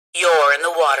You're in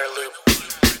the water loop.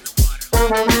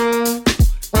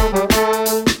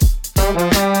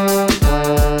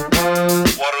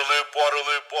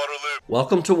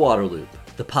 Welcome to Waterloop,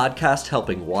 the podcast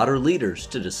helping water leaders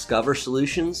to discover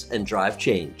solutions and drive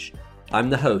change. I'm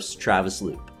the host, Travis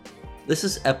Loop. This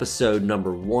is episode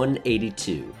number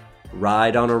 182,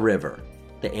 Ride on a River,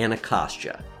 the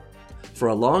Anacostia. For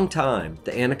a long time,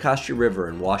 the Anacostia River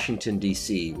in Washington,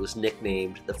 D.C. was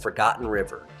nicknamed the Forgotten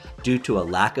River due to a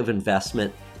lack of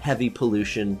investment, heavy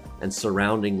pollution, and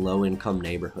surrounding low-income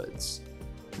neighborhoods.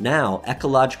 Now,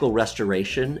 ecological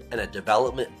restoration and a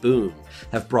development boom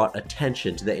have brought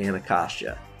attention to the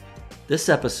Anacostia. This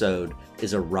episode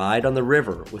is a ride on the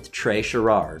river with Trey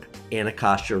Sherrard,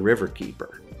 Anacostia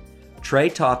Riverkeeper. Trey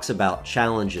talks about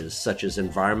challenges such as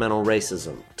environmental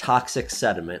racism, toxic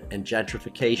sediment, and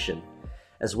gentrification,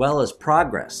 as well as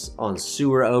progress on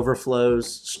sewer overflows,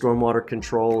 stormwater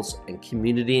controls, and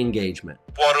community engagement.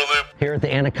 Waterloop. Here at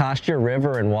the Anacostia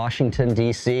River in Washington,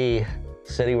 D.C.,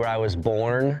 city where I was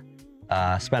born,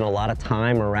 spent a lot of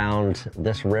time around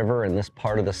this river and this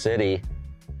part of the city.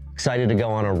 Excited to go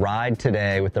on a ride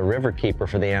today with the Riverkeeper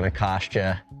for the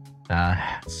Anacostia.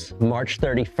 It's March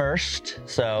 31st,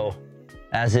 so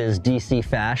as is DC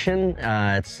fashion,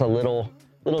 it's a little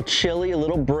chilly, a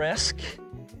little brisk.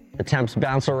 The temps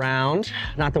bounce around.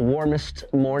 Not the warmest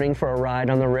morning for a ride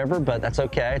on the river, but that's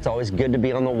okay. It's always good to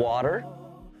be on the water. A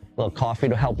little coffee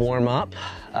to help warm up.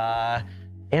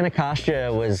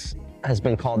 Anacostia has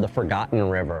been called the Forgotten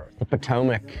River. The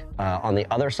Potomac on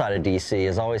the other side of DC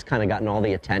has always kind of gotten all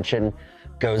the attention.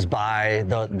 Goes by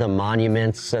the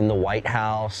monuments and the White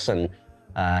House, and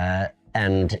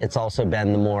it's also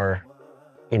been the more,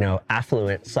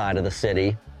 affluent side of the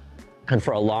city. And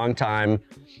for a long time,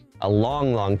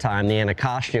 the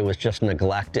Anacostia was just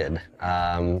neglected.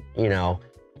 A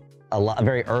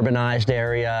very urbanized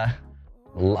area,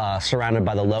 surrounded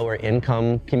by the lower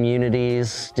income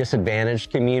communities,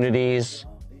 disadvantaged communities,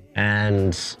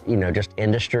 and, just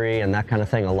industry and that kind of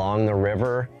thing along the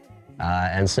river.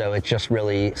 And so it just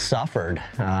really suffered.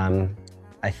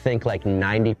 I think like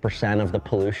 90% of the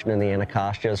pollution in the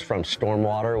Anacostia is from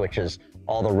stormwater, which is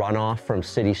all the runoff from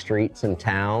city streets and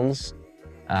towns.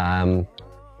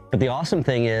 But the awesome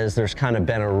thing is there's kind of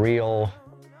been a real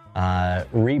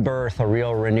rebirth, a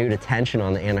real renewed attention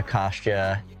on the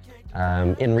Anacostia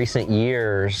in recent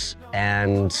years,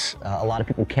 and a lot of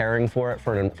people caring for it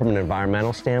from an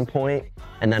environmental standpoint.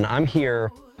 And then I'm here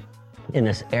in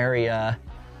this area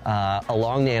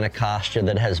along the Anacostia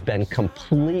that has been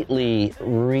completely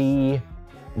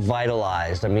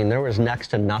revitalized. I mean, there was next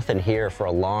to nothing here for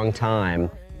a long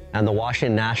time, and the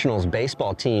Washington Nationals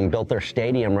baseball team built their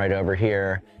stadium right over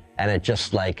here, and it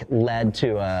just led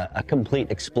to a complete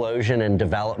explosion in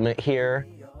development here.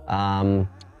 And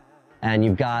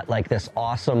you've got this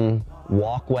awesome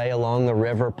walkway along the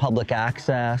river, public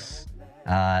access.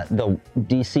 The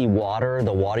DC Water,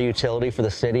 the water utility for the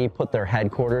city, put their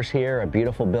headquarters here, a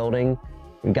beautiful building.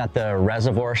 We've got the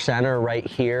Reservoir Center right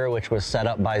here, which was set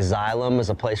up by Xylem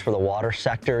as a place for the water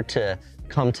sector to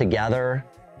come together.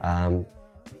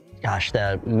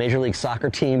 The Major League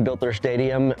Soccer team built their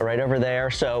stadium right over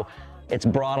there. So it's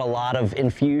brought a lot of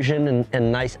infusion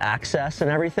and nice access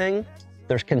and everything.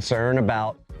 There's concern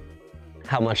about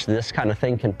how much this kind of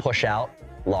thing can push out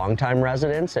longtime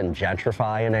residents and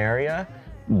gentrify an area,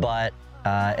 but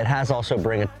it has also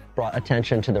brought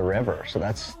attention to the river, so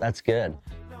that's good.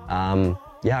 I'm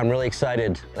really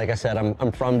excited. Like I said,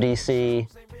 I'm from DC.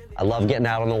 I love getting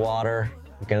out on the water.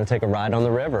 I'm gonna take a ride on the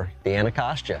river, the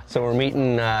Anacostia. So we're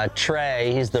meeting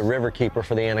Trey. He's the Riverkeeper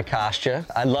for the Anacostia.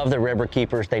 I love the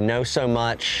Riverkeepers. They know so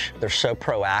much. They're so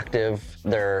proactive.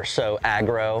 They're so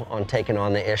aggro on taking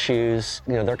on the issues.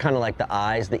 They're kind of like the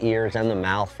eyes, the ears, and the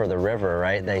mouth for the river,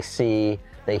 right? They see,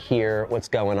 they hear what's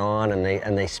going on,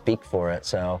 and they speak for it.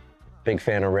 So big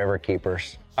fan of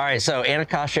Riverkeepers. All right, so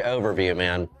Anacostia overview,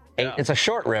 man. It's a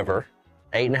short river,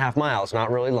 8.5 miles, not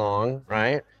really long,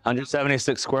 right?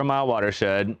 176 square mile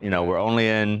watershed. We're only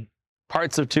in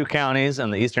parts of 2 counties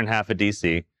and the eastern half of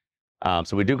DC.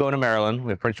 So we do go to Maryland.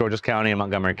 We have Prince George's County and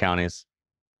Montgomery counties.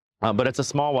 But it's a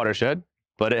small watershed,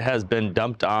 but it has been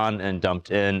dumped on and dumped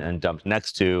in and dumped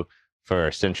next to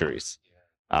for centuries.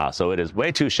 So it is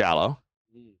way too shallow.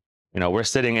 We're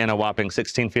sitting in a whopping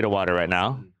 16 feet of water right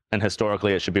now. And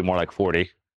historically, it should be more like 40.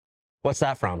 What's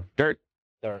that from? Dirt.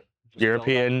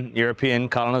 European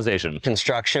colonization.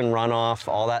 Construction, runoff,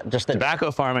 all that. Just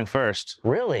tobacco farming first.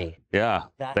 Really? Yeah.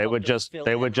 They would just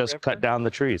cut down the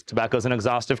trees. Tobacco's an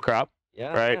exhaustive crop,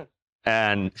 right? Yeah.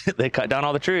 And they cut down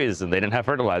all the trees, and they didn't have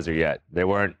fertilizer yet. They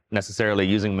weren't necessarily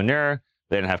using manure.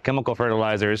 They didn't have chemical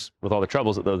fertilizers with all the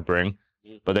troubles that those bring.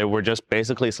 but they were just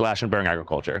basically slash and burn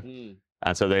agriculture.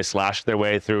 And so they slashed their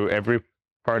way through every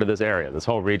part of this area, this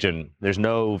whole region. There's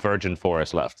no virgin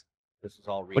forest left. This is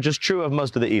all region. Which is true of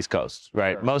most of the East Coast,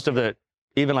 right? Sure. Most of it,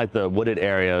 even like the wooded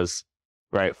areas,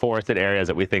 right, forested areas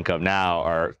that we think of now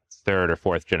are third or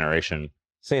fourth generation.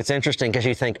 See, it's interesting because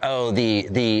you think, oh,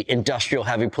 the industrial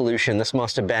heavy pollution, this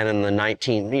must have been in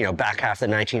the back half of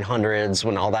the 1900s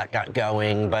when all that got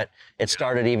going, but it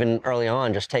started even early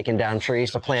on, just taking down trees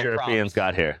to plant crops. Europeans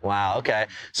got here. Wow, okay.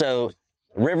 So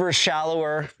river's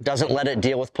shallower, doesn't let it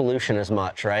deal with pollution as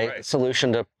much, right?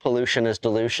 Solution to pollution is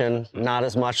dilution, not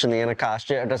as much in the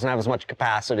Anacostia. It doesn't have as much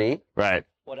capacity. Right.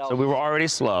 What else? So we were already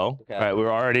slow, right? We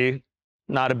were already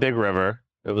not a big river.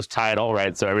 It was tidal,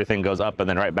 right? So everything goes up and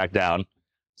then right back down.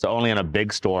 So only in a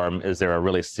big storm is there a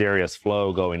really serious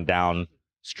flow going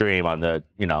downstream on the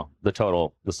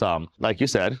sum. Like you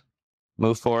said,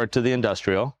 move forward to the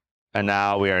industrial. And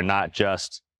now we are not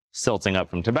just silting up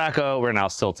from tobacco. We're now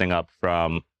silting up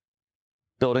from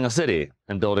building a city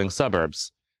and building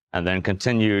suburbs, and then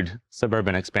continued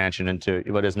suburban expansion into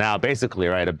what is now basically,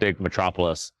 right, a big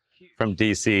metropolis from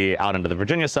DC out into the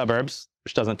Virginia suburbs,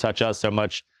 which doesn't touch us so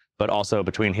much, but also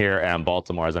between here and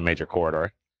Baltimore as a major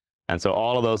corridor. And so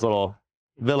all of those little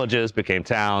villages became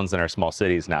towns and are small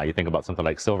cities now. You think about something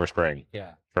like Silver Spring,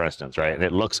 for instance, right? And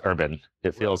it looks urban.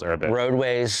 It feels urban.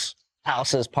 Roadways,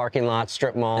 houses, parking lots,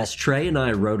 strip malls. As Trey and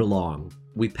I rode along,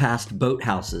 we passed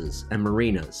boathouses and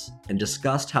marinas and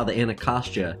discussed how the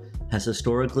Anacostia has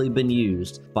historically been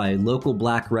used by local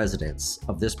black residents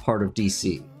of this part of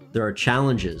DC. There are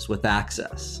challenges with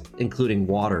access, including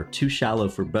water too shallow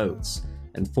for boats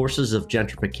and forces of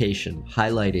gentrification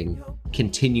highlighting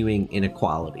continuing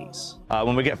inequalities.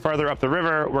 When we get further up the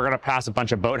river, we're going to pass a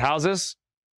bunch of boathouses.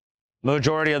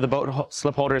 Majority of the boat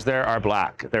slip holders there are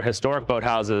black. They're historic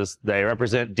boathouses. They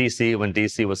represent DC when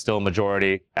DC was still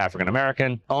majority African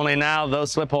American. Only now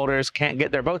those slip holders can't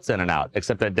get their boats in and out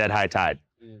except at dead high tide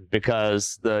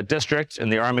because the district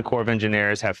and the Army Corps of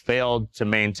Engineers have failed to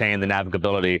maintain the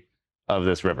navigability of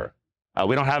this river.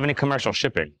 We don't have any commercial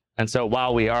shipping. And so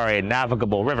while we are a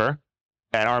navigable river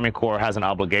and Army Corps has an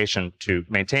obligation to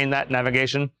maintain that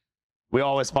navigation, we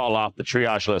always fall off the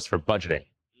triage list for budgeting,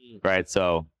 right?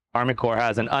 So Army Corps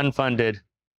has an unfunded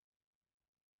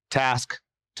task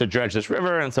to dredge this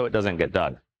river, and so it doesn't get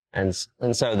done. And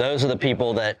so those are the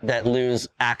people that lose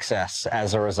access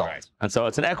as a result. Right. And so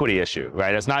it's an equity issue,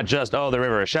 right? It's not just, oh, the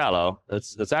river is shallow.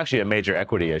 It's actually a major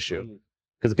equity issue.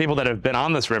 Because the people that have been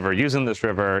on this river, using this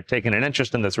river, taking an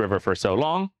interest in this river for so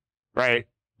long, right?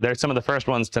 They're some of the first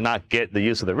ones to not get the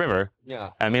use of the river.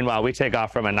 Yeah. And meanwhile, we take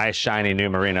off from a nice, shiny new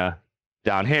marina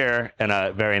down here in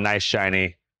a very nice,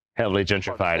 shiny, heavily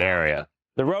gentrified area.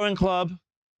 The rowing club,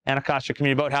 Anacostia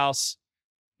Community Boathouse,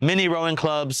 many rowing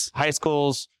clubs, high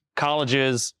schools,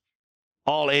 colleges,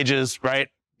 all ages, right?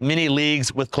 Many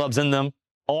leagues with clubs in them,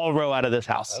 all row out of this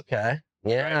house. Okay,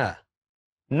 yeah. Right?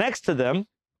 Next to them,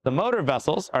 the motor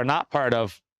vessels are not part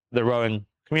of the rowing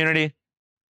community.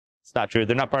 It's not true.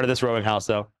 They're not part of this rowing house,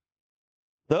 though.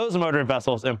 Those motor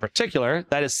vessels in particular,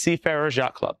 that is Seafarers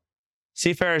Yacht Club.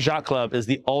 Seafarers Yacht Club is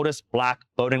the oldest black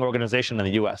boating organization in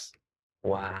the U.S.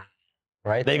 Wow.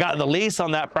 Right. They got the lease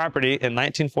on that property in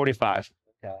 1945.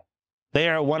 Okay. They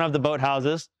are one of the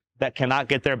boathouses that cannot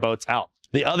get their boats out.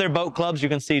 The other boat clubs you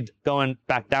can see going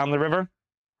back down the river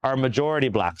are majority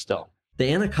black still.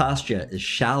 The Anacostia is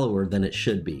shallower than it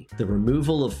should be. The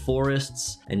removal of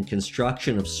forests and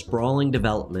construction of sprawling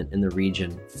development in the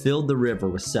region filled the river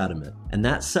with sediment, and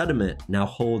that sediment now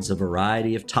holds a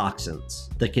variety of toxins.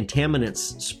 The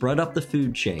contaminants spread up the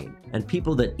food chain, and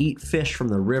people that eat fish from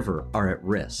the river are at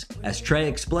risk. As Trey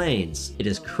explains, it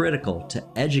is critical to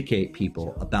educate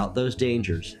people about those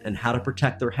dangers and how to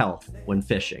protect their health when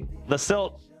fishing. The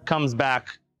silt comes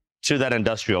back to that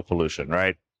industrial pollution,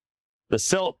 right? The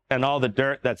silt and all the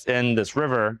dirt that's in this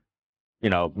river, you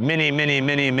know,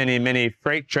 many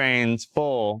freight trains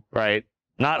full, right?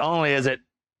 Not only is it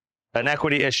an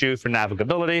equity issue for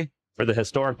navigability, for the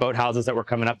historic boathouses that we're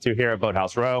coming up to here at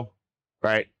Boathouse Row,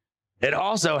 right? It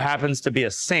also happens to be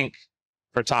a sink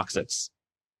for toxics.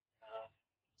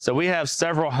 So we have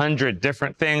several hundred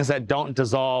different things that don't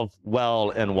dissolve well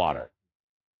in water.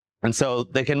 And so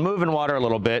they can move in water a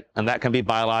little bit, and that can be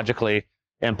biologically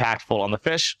impactful on the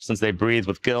fish since they breathe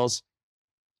with gills.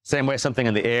 Same way something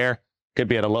in the air could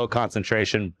be at a low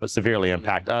concentration but severely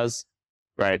impact us,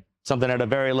 right? Something at a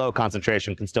very low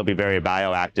concentration can still be very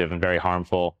bioactive and very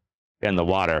harmful in the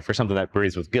water for something that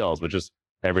breathes with gills, which is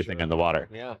everything in the water.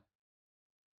 Yeah.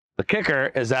 The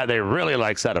kicker is that they really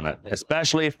like sediment,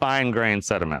 especially fine-grained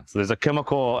sediment. So there's a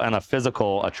chemical and a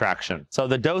physical attraction. So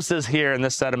the doses here in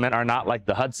this sediment are not like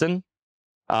the Hudson.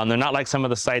 They're not like some of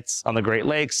the sites on the Great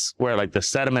Lakes where like the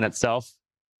sediment itself,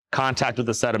 contact with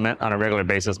the sediment on a regular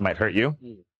basis might hurt you.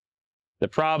 The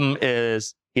problem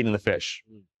is eating the fish.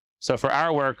 So for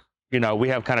our work, we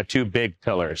have kind of two big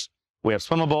pillars. We have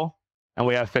swimmable and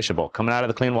we have fishable. Coming out of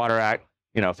the Clean Water Act,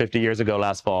 50 years ago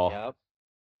last fall, Yep.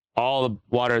 all the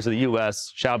waters of the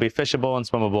U.S. shall be fishable and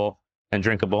swimmable and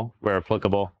drinkable where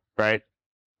applicable, right?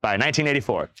 By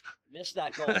 1984. Missed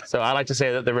that goal. So I like to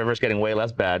say that the river's getting way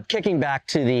less bad. Kicking back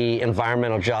to the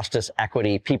environmental justice,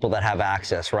 equity, people that have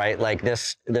access, right? Like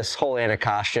this whole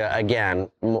Anacostia, again,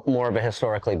 more of a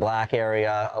historically black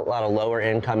area, a lot of lower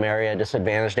income area,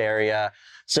 disadvantaged area.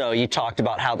 So you talked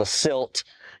about how the silt,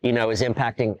 is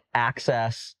impacting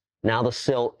access. Now the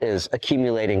silt is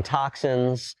accumulating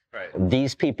toxins. Right.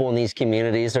 These people in these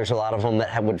communities, there's a lot of them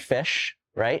that would fish,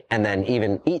 right? And then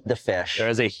even eat the fish. There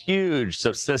is a huge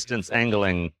subsistence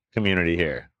angling community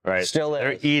here, right? Still is.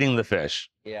 They're eating the fish.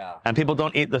 Yeah. And people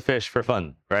don't eat the fish for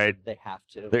fun, right? They have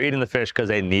to. They're eating the fish because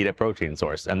they need a protein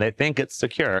source and they think it's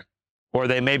secure, or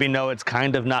they maybe know it's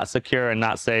kind of not secure and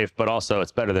not safe, but also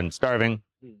it's better than starving.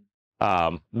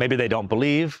 Maybe they don't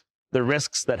believe the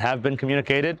risks that have been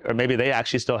communicated, or maybe they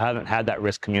actually still haven't had that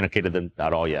risk communicated to them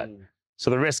at all yet. So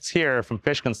the risks here from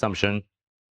fish consumption,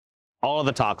 all of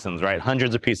the toxins, right?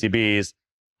 Hundreds of PCBs,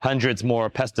 hundreds more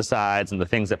pesticides and the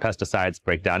things that pesticides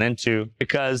break down into,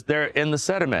 because they're in the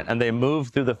sediment and they move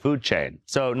through the food chain.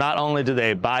 So not only do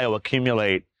they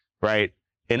bioaccumulate, right,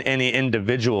 in any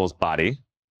individual's body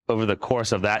over the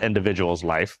course of that individual's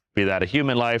life, be that a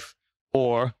human life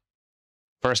or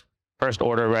first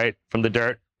order, right, from the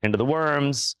dirt into the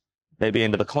worms, maybe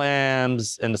into the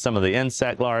clams, into some of the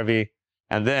insect larvae,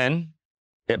 and then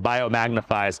it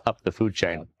biomagnifies up the food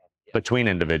chain between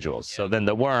individuals. So then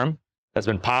the worm that's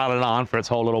been piling on for its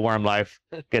whole little worm life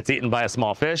gets eaten by a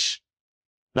small fish.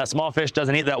 That small fish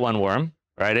doesn't eat that one worm,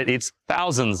 right? It eats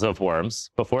thousands of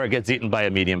worms before it gets eaten by a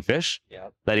medium fish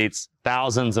that eats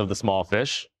thousands of the small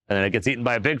fish. And then it gets eaten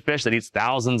by a big fish that eats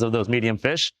thousands of those medium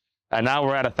fish. And now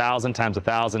we're at 1,000 times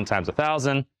 1,000 times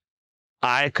 1,000.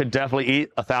 I could definitely eat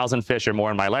 1,000 fish or more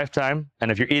in my lifetime.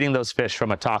 And if you're eating those fish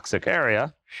from a toxic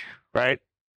area, right?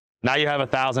 Now you have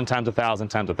 1,000 times 1,000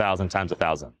 times 1,000 times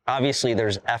 1,000. Obviously,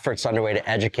 there's efforts underway to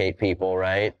educate people,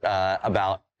 right,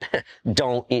 about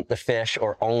don't eat the fish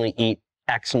or only eat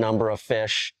X number of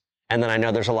fish. And then I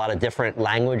know there's a lot of different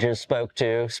languages spoke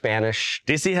to, Spanish.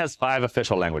 DC has 5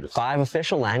 official languages. 5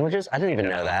 official languages? I didn't even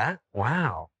know that.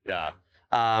 Wow. Yeah.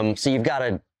 So you've got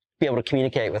to be able to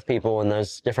communicate with people in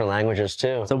those different languages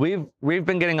too. So we've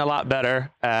been getting a lot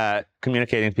better at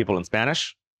communicating with people in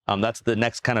Spanish. That's the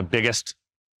next kind of biggest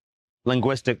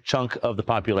linguistic chunk of the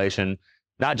population,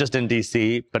 not just in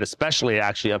DC, but especially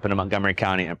actually up in Montgomery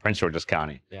County and Prince George's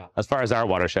County, as far as our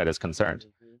watershed is concerned.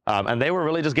 And they were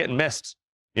really just getting missed.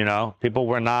 People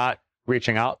were not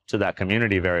reaching out to that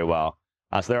community very well.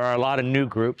 So there are a lot of new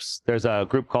groups. There's a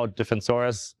group called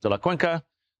Defensores de la Cuenca.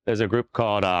 There's a group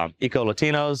called Eco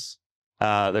Latinos.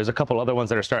 There's a couple other ones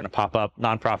that are starting to pop up,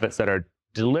 nonprofits that are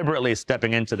deliberately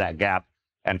stepping into that gap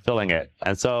and filling it.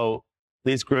 And so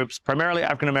these groups, primarily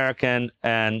African-American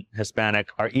and Hispanic,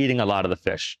 are eating a lot of the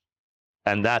fish.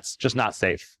 And that's just not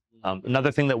safe.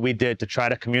 Another thing that we did to try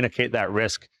to communicate that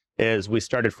risk is we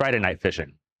started Friday night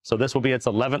fishing. So this will be its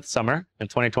 11th summer in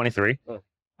 2023.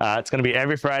 It's going to be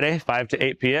every Friday, 5 to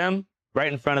 8 p.m.,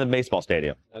 right in front of the baseball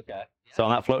stadium. Okay. So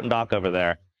on that floating dock over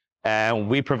there. And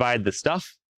we provide the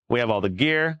stuff. We have all the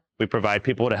gear. We provide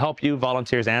people to help you,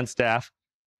 volunteers and staff.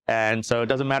 And so it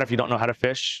doesn't matter if you don't know how to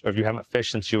fish or if you haven't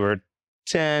fished since you were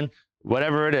 10,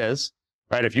 whatever it is,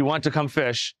 right? If you want to come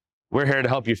fish, we're here to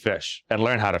help you fish and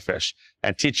learn how to fish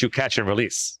and teach you catch and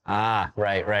release. Ah,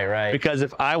 right. Because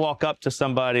if I walk up to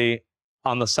somebody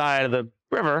on the side of the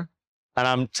river and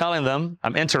I'm telling them,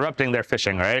 I'm interrupting their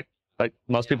fishing, right? Like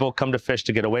most people come to fish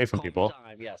to get away from people.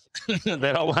 Yes.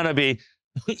 They don't want to be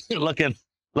looking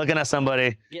at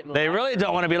somebody. They really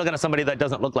don't want to be looking at somebody that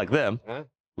doesn't look like them,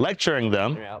 lecturing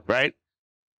them, right?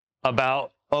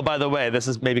 About, oh, by the way, this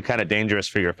is maybe kind of dangerous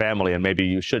for your family and maybe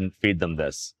you shouldn't feed them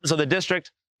this. So the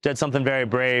district did something very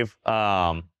brave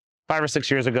 5 or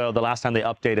 6 years ago. The last time they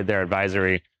updated their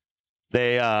advisory,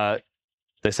 they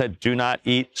said, do not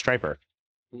eat striper,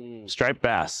 striped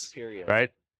bass,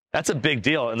 right? That's a big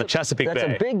deal in the Chesapeake Bay.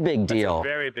 That's a big deal. That's a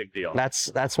very big deal.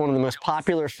 That's one of the most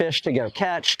popular fish to go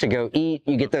catch, to go eat.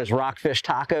 You get those rockfish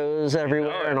tacos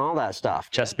everywhere and all that stuff.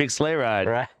 Chesapeake sleigh ride.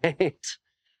 Right.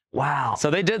 Wow. So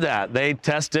they did that. They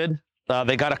tested.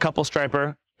 They got a couple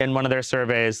striper in one of their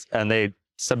surveys, and they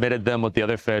submitted them with the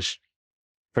other fish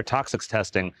for toxics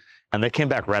testing, and they came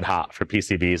back red hot for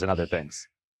PCBs and other things.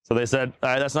 So they said,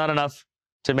 all right, that's not enough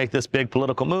to make this big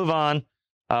political move on.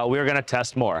 we were going to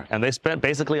test more. And they spent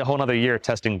basically a whole nother year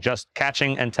catching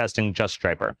and testing just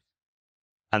striper.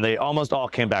 And they almost all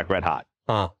came back red hot.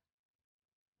 Huh.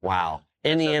 Wow.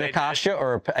 In the Anacostia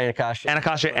or Anacostia?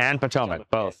 Anacostia and Potomac,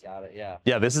 both. Got it, yeah.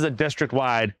 Yeah, this is a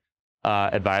district-wide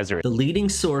advisory. The leading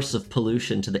source of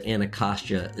pollution to the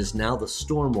Anacostia is now the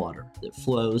stormwater that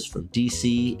flows from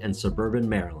DC and suburban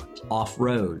Maryland, off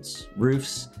roads,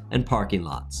 roofs, and parking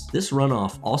lots. This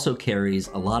runoff also carries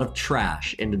a lot of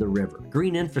trash into the river.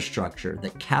 Green infrastructure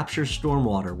that captures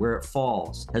stormwater where it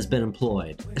falls has been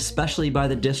employed, especially by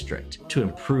the district, to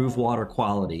improve water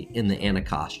quality in the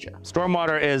Anacostia.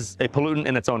 Stormwater is a pollutant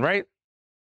in its own right?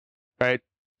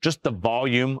 Just the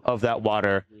volume of that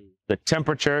water, the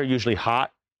temperature, usually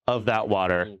hot, of that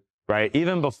water, right?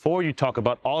 Even before you talk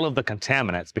about all of the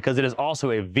contaminants, because it is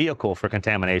also a vehicle for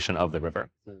contamination of the river.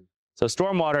 So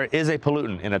stormwater is a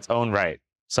pollutant in its own right.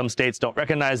 Some states don't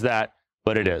recognize that,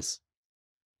 but it is.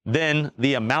 Then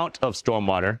the amount of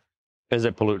stormwater is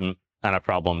a pollutant and a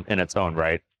problem in its own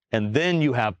right. And then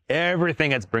you have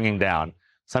everything it's bringing down.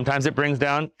 Sometimes it brings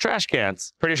down trash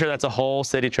cans. Pretty sure that's a whole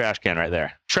city trash can right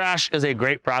there. Trash is a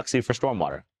great proxy for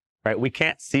stormwater, right? We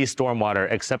can't see stormwater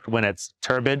except when it's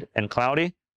turbid and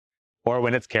cloudy, or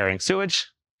when it's carrying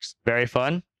sewage, which is very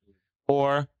fun,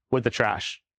 or with the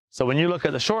trash. So when you look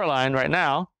at the shoreline right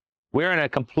now, we're in a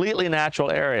completely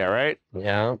natural area, right?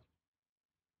 Yeah.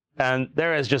 And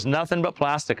there is just nothing but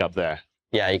plastic up there.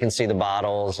 Yeah, you can see the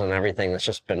bottles and everything that's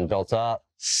just been built up.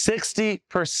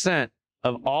 60%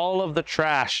 of all of the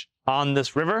trash on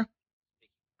this river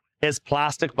is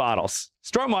plastic bottles.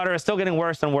 Stormwater is still getting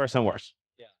worse and worse and worse.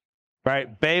 Yeah.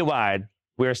 Right? Bay-wide,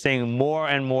 we're seeing more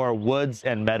and more woods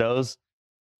and meadows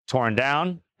torn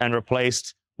down and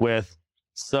replaced with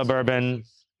suburban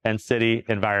and city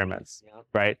environments,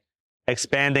 right?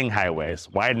 Expanding highways,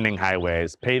 widening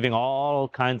highways, paving, all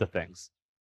kinds of things,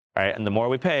 right? And the more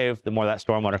we pave, the more that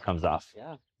stormwater comes off.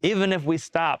 Yeah. Even if we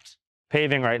stopped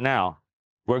paving right now,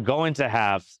 we're going to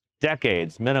have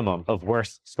decades minimum of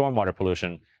worse stormwater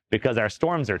pollution because our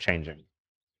storms are changing.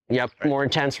 Yep, right? More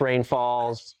intense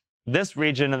rainfalls. This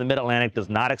region in the Mid-Atlantic does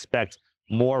not expect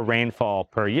more rainfall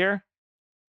per year,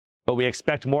 but we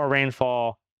expect more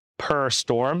rainfall per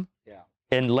storm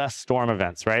in less storm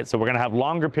events, right? So we're going to have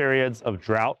longer periods of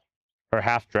drought or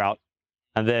half drought,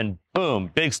 and then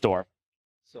boom, big storm,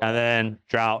 and then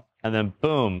drought, and then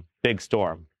boom, big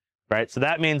storm, right? So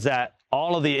that means that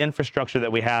all of the infrastructure that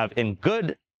we have in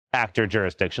good actor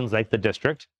jurisdictions, like the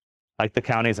district, like the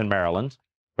counties in Maryland,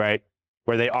 right,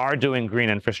 where they are doing green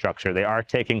infrastructure, they are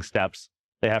taking steps.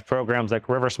 They have programs like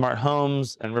River Smart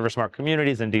Homes and River Smart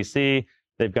Communities in DC.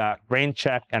 They've got Rain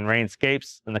Check and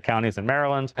Rainscapes in the counties in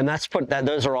Maryland. And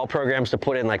those are all programs to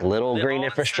put in like little green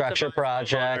infrastructure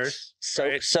projects,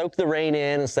 soak the rain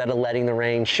in instead of letting the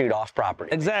rain shoot off property.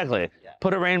 Exactly. Yeah.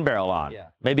 Put a rain barrel on,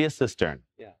 maybe a cistern.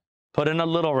 Yeah. Put in a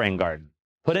little rain garden.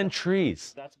 Put in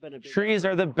trees. Trees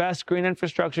are the best green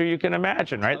infrastructure you can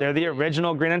imagine, right? They're the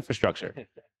original green infrastructure.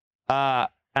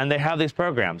 And they have these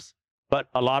programs. But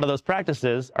a lot of those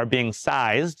practices are being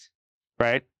sized,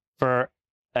 right, for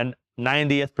an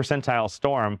 90th percentile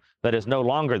storm that is no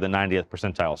longer the 90th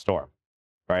percentile storm,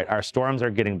 right? Our storms are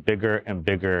getting bigger and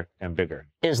bigger and bigger.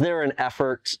 Is there an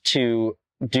effort to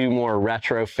do more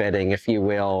retrofitting, if you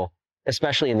will,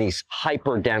 especially in these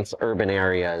hyper-dense urban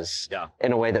areas,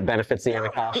 in a way that benefits the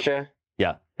Anacostia?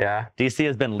 Yeah. Yeah. DC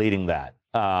has been leading that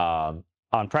on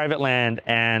private land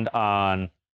and on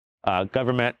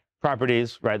government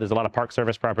properties, right? There's a lot of Park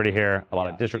Service property here, a lot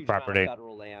of district property.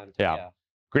 Federal land. Yeah.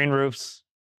 Green roofs.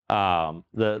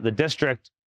 The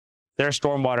district, their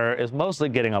stormwater is mostly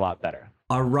getting a lot better.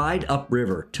 Our ride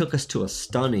upriver took us to a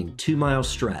stunning 2-mile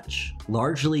stretch,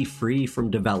 largely free from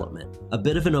development, a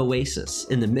bit of an oasis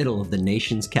in the middle of the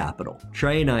nation's capital.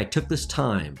 Trey and I took this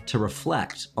time to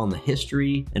reflect on the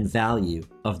history and value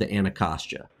of the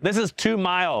Anacostia. This is 2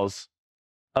 miles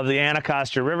of the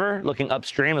Anacostia River, looking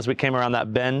upstream as we came around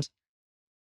that bend.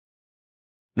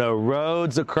 No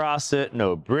roads across it,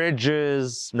 no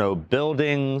bridges, no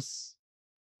buildings,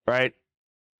 right?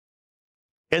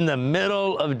 In the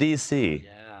middle of DC,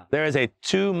 there is a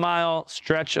 2-mile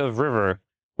stretch of river,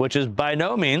 which is by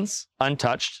no means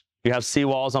untouched. You have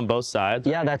seawalls on both sides.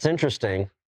 Yeah, that's interesting.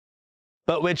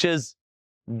 But which is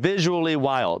visually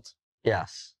wild.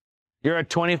 Yes. You're a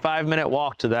 25-minute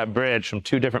walk to that bridge from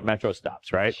 2 different metro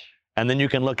stops, right? And then you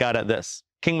can look out at this.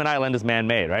 Kingman Island is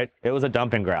man-made, right? It was a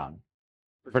dumping ground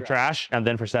for trash and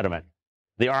then for sediment.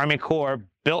 The Army Corps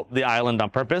built the island on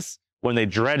purpose when they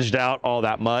dredged out all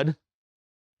that mud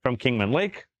from Kingman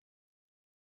Lake,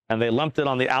 and they lumped it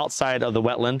on the outside of the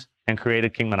wetland and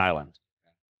created Kingman Island.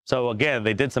 So again,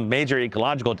 they did some major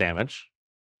ecological damage,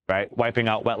 right? Wiping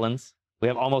out wetlands. We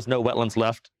have almost no wetlands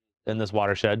left in this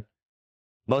watershed.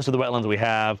 Most of the wetlands we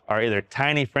have are either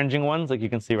tiny fringing ones, like you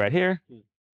can see right here,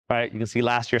 right? You can see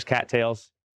last year's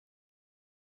cattails.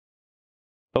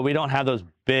 But we don't have those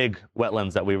big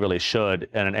wetlands that we really should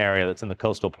in an area that's in the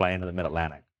coastal plain of the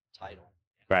mid-Atlantic. Tidal.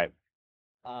 Right.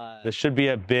 This should be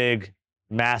a big,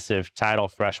 massive tidal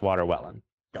freshwater wetland.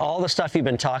 All the stuff you've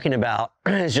been talking about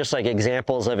is just like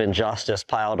examples of injustice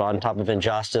piled on top of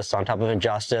injustice, on top of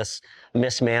injustice,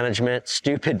 mismanagement,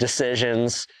 stupid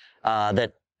decisions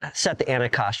that set the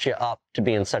Anacostia up to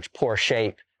be in such poor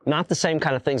shape. Not the same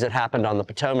kind of things that happened on the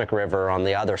Potomac River on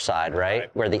the other side, right?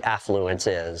 Where the affluence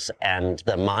is and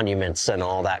the monuments and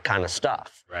all that kind of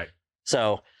stuff. Right.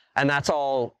 So, and that's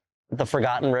all the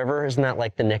Forgotten River. Isn't that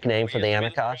like the nickname for the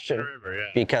Anacostia? River, yeah.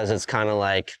 Because it's kind of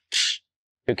like,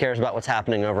 who cares about what's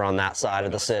happening over on that side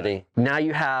of the city? Now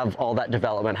you have all that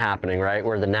development happening, right?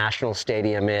 Where the National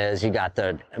Stadium is, you got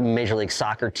the Major League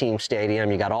Soccer team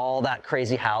stadium, you got all that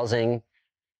crazy housing.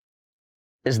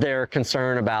 Is there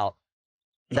concern about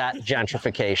that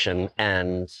gentrification?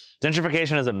 And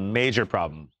gentrification is a major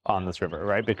problem on this river,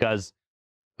 right? Because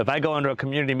if I go into a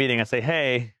community meeting and say,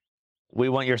 hey, we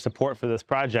want your support for this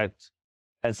project,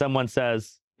 and someone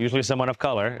says, usually someone of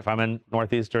color, if I'm in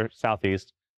Northeast or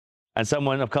Southeast, and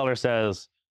someone of color says,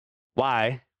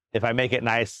 why? If I make it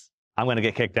nice, I'm going to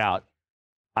get kicked out.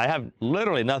 I have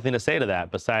literally nothing to say to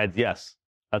that besides, yes,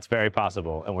 that's very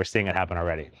possible, and we're seeing it happen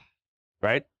already,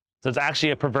 right? So it's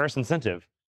actually a perverse incentive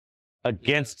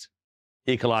against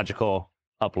ecological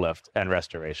uplift and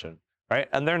restoration, right?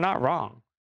 And they're not wrong.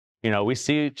 You know, we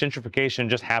see gentrification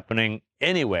just happening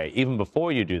anyway, even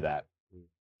before you do that.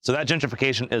 So that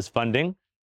gentrification is funding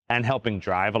and helping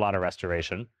drive a lot of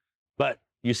restoration. But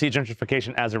you see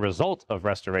gentrification as a result of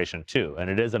restoration too, and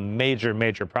it is a major,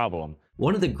 major problem.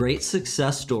 One of the great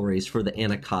success stories for the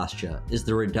Anacostia is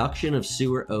the reduction of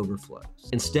sewer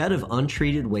overflows. Instead of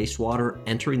untreated wastewater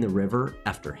entering the river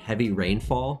after heavy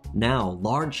rainfall, now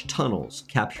large tunnels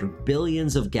capture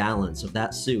billions of gallons of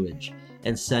that sewage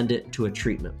and send it to a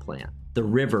treatment plant. The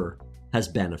river has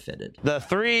benefited. The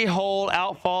 3-hole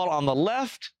outfall on the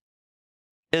left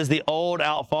is the old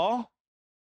outfall.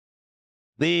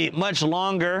 The much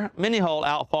longer mini-hole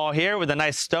outfall here with the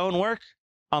nice stonework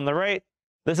on the right,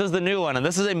 this is the new one, and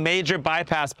this is a major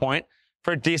bypass point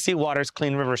for DC Water's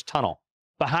Clean Rivers Tunnel.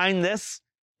 Behind this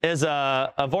is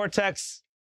a vortex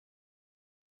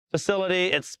facility.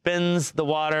 It spins the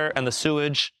water and the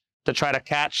sewage to try to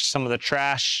catch some of the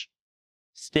trash,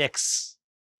 sticks,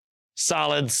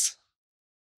 solids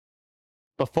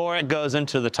before it goes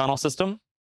into the tunnel system.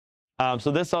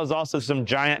 So this is also some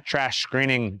giant trash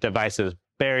screening devices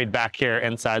buried back here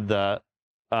inside the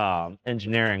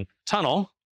engineering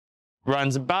tunnel.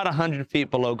 Runs about 100 feet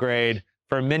below grade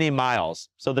for many miles.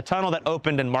 So the tunnel that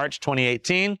opened in March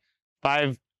 2018,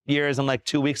 5 years and like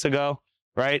 2 weeks ago,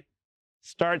 right?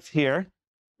 Starts here,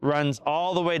 runs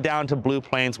all the way down to Blue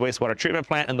Plains Wastewater Treatment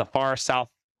Plant in the far south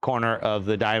corner of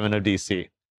the Diamond of DC.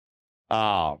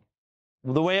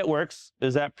 The way it works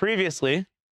is that previously,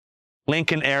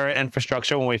 Lincoln era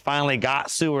infrastructure, when we finally got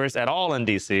sewers at all in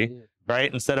DC,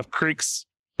 right? Instead of creeks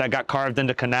that got carved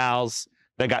into canals,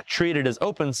 that got treated as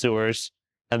open sewers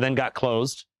and then got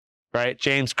closed, right?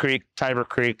 James Creek, Tiber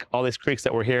Creek, all these creeks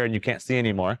that were here and you can't see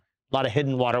anymore. A lot of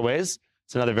hidden waterways.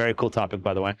 It's another very cool topic,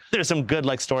 by the way. There's some good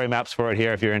like story maps for it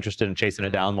here if you're interested in chasing it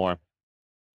down more.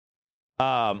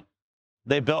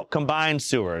 They built combined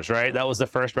sewers, right? That was the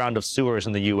first round of sewers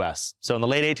in the US. So in the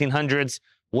late 1800s,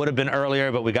 would have been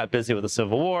earlier, but we got busy with the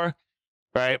Civil War,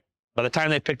 right? By the time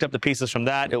they picked up the pieces from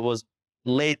that, it was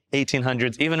late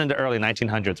 1800s, even into early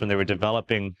 1900s when they were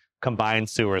developing combined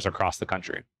sewers across the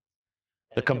country.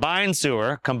 The combined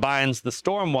sewer combines the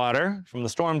storm water from the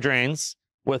storm drains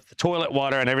with the toilet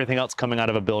water and everything else coming out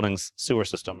of a building's sewer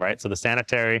system, right? So the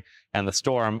sanitary and the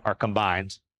storm are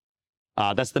combined.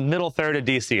 That's the middle third of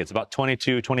DC. It's about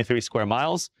 22, 23 square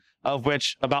miles, of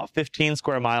which about 15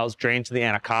 square miles drain to the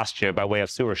Anacostia by way of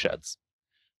sewer sheds.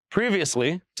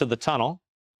 Previously to the tunnel,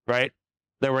 right,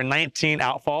 there were 19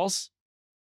 outfalls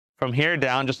from here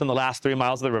down just in the last 3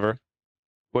 miles of the river,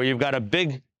 where you've got a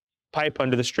big pipe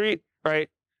under the street, right?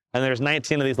 And there's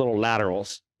 19 of these little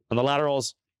laterals. And the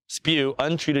laterals spew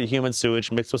untreated human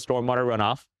sewage mixed with stormwater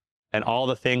runoff and all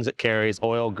the things it carries,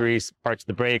 oil, grease, parts of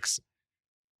the brakes,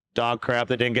 dog crap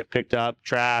that didn't get picked up,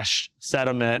 trash,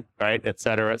 sediment, right, et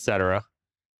cetera,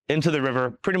 into the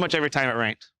river pretty much every time it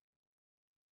rained.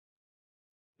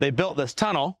 They built this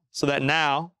tunnel so that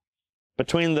now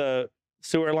between the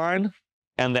sewer line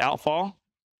and the outfall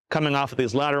coming off of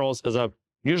these laterals is a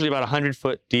usually about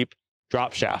 100-foot deep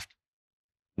drop shaft.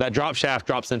 That drop shaft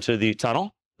drops into the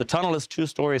tunnel the tunnel is 2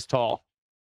 stories tall,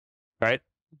 right?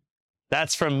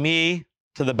 That's from me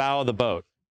to the bow of the boat.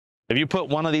 If you put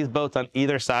one of these boats on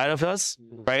either side of us,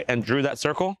 right, and drew that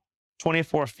circle,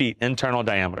 24 feet internal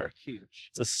diameter. Huge.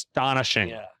 It's astonishing,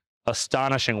 Yeah.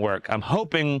 astonishing work. I'm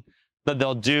hoping that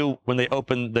they'll do, when they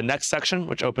open the next section,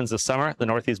 which opens this summer, the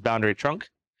northeast boundary trunk,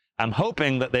 I'm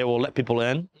hoping that they will let people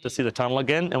in to see the tunnel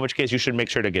again, in which case you should make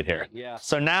sure to get here. Yeah.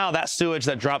 So now that sewage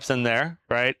that drops in there,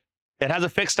 right, it has a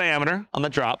fixed diameter on the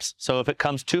drops. So if it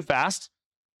comes too fast,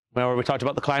 remember we talked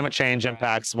about the climate change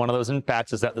impacts. One of those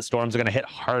impacts is that the storms are going to hit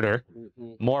harder,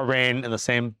 more rain in the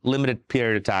same limited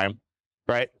period of time,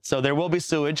 right? So there will be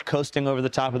sewage coasting over the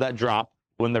top of that drop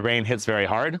when the rain hits very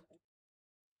hard.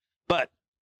 But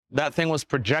that thing was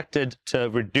projected to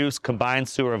reduce combined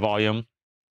sewer volume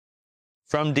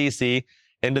from DC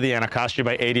into the Anacostia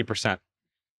by 80%.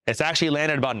 It's actually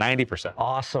landed about 90%.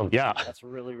 Awesome. Yeah, That's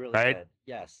really, really Right? good.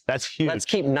 Yes. that's huge. Let's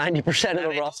keep 90%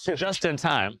 of the raw sewage. Just in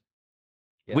time.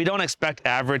 Yeah. We don't expect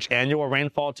average annual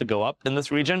rainfall to go up in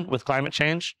this region with climate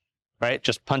change, right?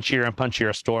 Just punchier and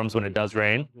punchier storms when it does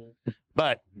rain.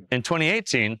 But in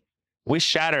 2018, we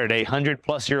shattered a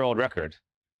 100-plus-year-old record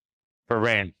for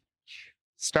rain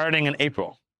starting in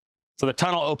April. So the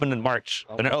tunnel opened in March,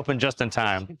 and it opened just in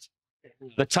time.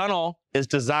 The tunnel is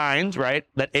designed, right,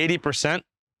 that 80%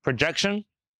 projection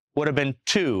would have been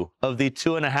 2 of the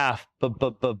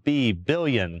 2.5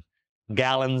 billion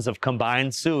gallons of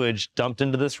combined sewage dumped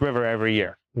into this river every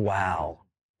year. Wow.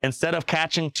 Instead of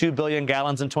catching 2 billion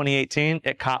gallons in 2018,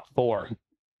 it caught 4.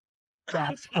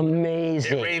 That's It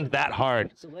amazing. rained that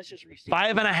hard. So let's just restate.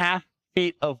 5.5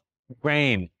 feet of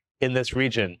rain in this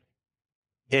region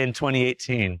in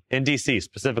 2018, in DC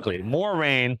specifically. More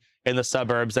rain in the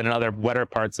suburbs and in other wetter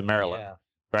parts of Maryland, Yeah.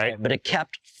 right? But it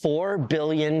kept 4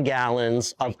 billion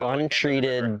gallons of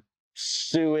untreated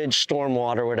sewage,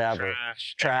 stormwater, whatever,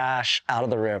 trash out of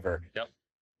the river. Yep.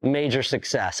 Major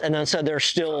success. And then so there's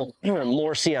still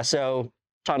more CSO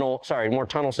tunnel, more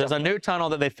tunnel stuff. There's a new tunnel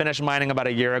that they finished mining about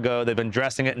a year ago. They've been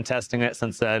dressing it and testing it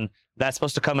since then. That's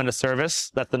supposed to come into service.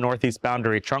 That's the northeast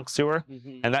boundary trunk sewer.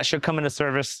 And that should come into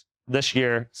service this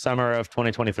year, summer of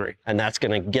 2023. And that's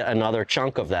going to get another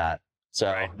chunk of that.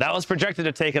 So That was projected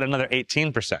to take it another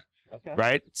 18%, Okay.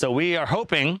 right? So we are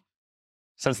hoping,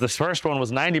 since this first one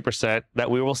was 90%,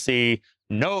 that we will see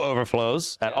no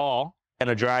overflows at all in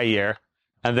a dry year.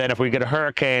 And then if we get a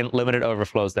hurricane, limited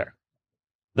overflows there.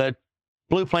 The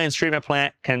Blue Plains treatment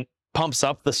plant pumps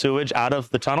up the sewage out of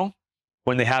the tunnel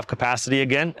when they have capacity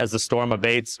again, as the storm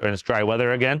abates or it's dry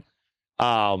weather again.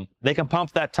 They can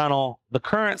pump that tunnel. The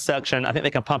current section, I think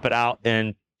they can pump it out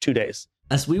in 2 days.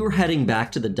 As we were heading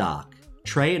back to the dock,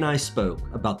 Trey and I spoke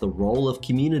about the role of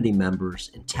community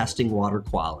members in testing water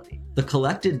quality. The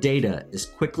collected data is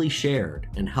quickly shared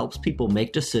and helps people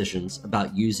make decisions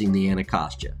about using the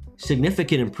Anacostia.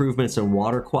 Significant improvements in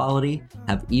water quality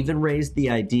have even raised the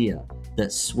idea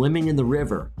that swimming in the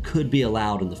river could be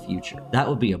allowed in the future. That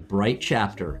would be a bright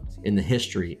chapter in the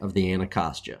history of the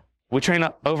Anacostia. We train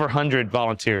up over 100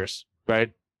 volunteers,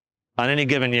 right? On any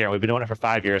given year. We've been doing it for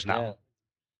 5 years now.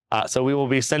 So we will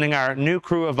be sending our new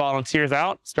crew of volunteers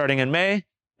out starting in May,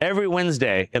 every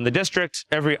Wednesday in the district,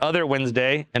 every other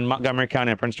Wednesday in Montgomery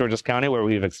County and Prince George's County, where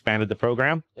we've expanded the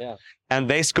program. Yeah. And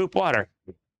they scoop water.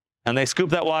 And they scoop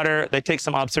that water. They take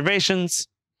some observations,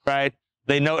 right?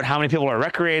 They note how many people are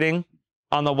recreating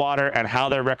on the water and how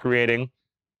they're recreating.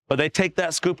 But they take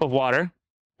that scoop of water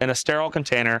in a sterile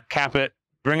container, cap it,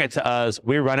 bring it to us.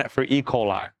 We run it for E.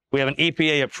 coli. We have an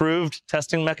EPA-approved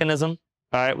testing mechanism.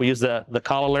 All right, we use the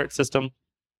call alert system,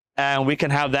 and we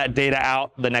can have that data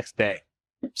out the next day.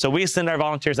 So we send our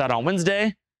volunteers out on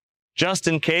Wednesday. Just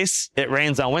in case it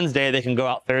rains on Wednesday, they can go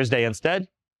out Thursday instead.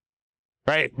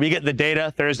 Right? We get the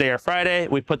data Thursday or Friday.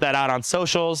 We put that out on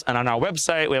socials and on our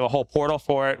website. We have a whole portal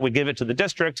for it. We give it to the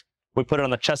district. We put it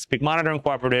on the Chesapeake Monitoring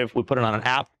Cooperative. We put it on an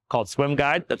app called Swim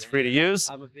Guide that's free to use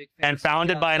I'm a big fan and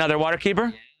founded by another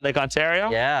waterkeeper, Lake Ontario.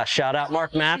 yeah, shout out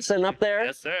Mark Matson up there.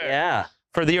 Yes, sir. Yeah.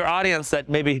 For your audience that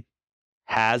maybe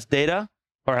has data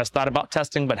or has thought about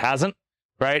testing but hasn't,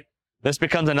 right? This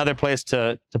becomes another place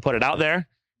to put it out there.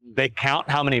 They count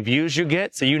how many views you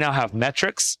get, so you now have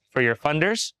metrics for your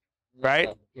funders,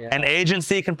 right? An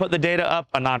agency can put the data up,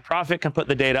 a nonprofit can put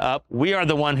the data up. We are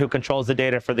the one who controls the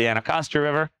data for the Anacostia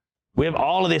River. We have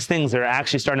all of these things that are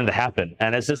actually starting to happen,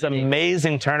 and it's this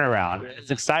amazing turnaround.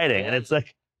 It's exciting, and it's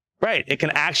like, right, it can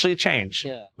actually change.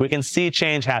 Yeah. We can see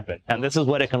change happen, and this is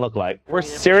what it can look like. We're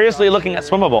seriously looking at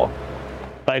swimmable,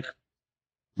 like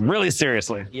really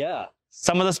seriously. Yeah.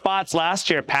 Some of the spots last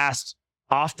year passed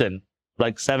often,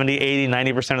 like 70, 80,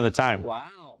 90% of the time.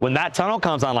 Wow. when that tunnel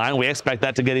comes online, we expect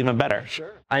that to get even better.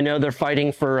 Sure. I know they're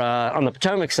fighting for, on the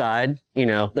Potomac side,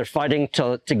 they're fighting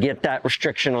to get that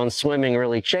restriction on swimming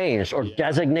really changed or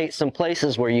designate some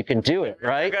places where you can do it,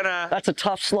 right? That's a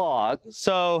tough slog.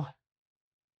 So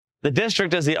the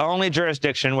district is the only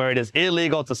jurisdiction where it is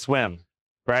illegal to swim,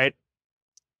 right?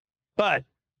 But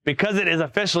because it is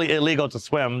officially illegal to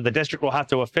swim, the district will have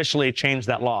to officially change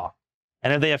that law.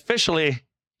 And if they officially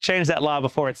change that law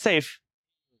before it's safe,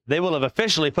 they will have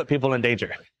officially put people in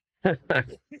danger.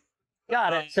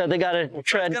 Got it. So they got to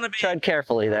tread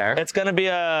carefully there. It's going to be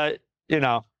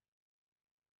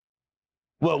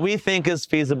what we think is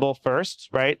feasible first,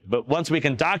 right? But once we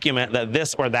can document that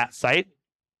this or that site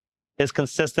is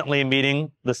consistently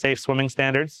meeting the safe swimming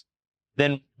standards,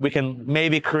 then we can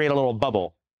maybe create a little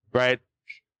bubble, right?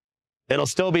 It'll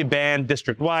still be banned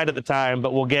district-wide at the time,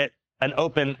 but we'll get an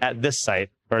open at this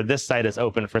site, or this site is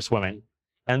open for swimming.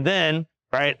 And then,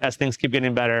 right, as things keep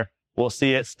getting better, we'll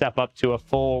see it step up to a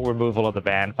full removal of the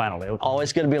ban finally.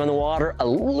 Always going to be on the water, a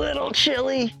little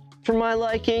chilly for my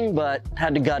liking, but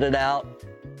had to gut it out.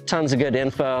 Tons of good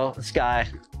info. This guy,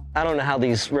 I don't know how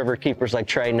these river keepers like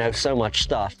Trey know so much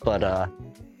stuff, but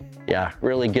yeah,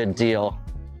 really good deal.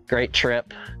 Great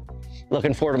trip.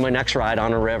 Looking forward to my next ride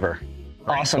on a river.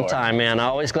 Awesome time, man.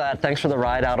 Always glad. Thanks for the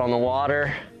ride out on the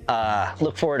water.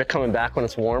 Look forward to coming back when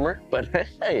it's warmer, but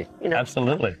hey,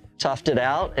 absolutely toughed it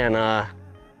out, and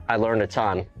I learned a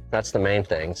ton. That's the main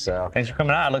thing. So thanks for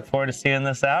coming out. I look forward to seeing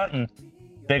this out, and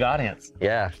big audience.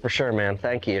 Yeah, for sure, man.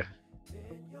 Thank you.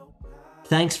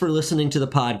 Thanks for listening to the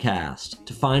podcast.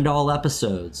 To find all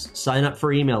episodes, sign up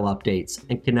for email updates,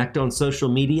 and connect on social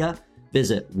media,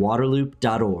 visit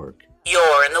waterloop.org.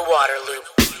 You're in the water loop.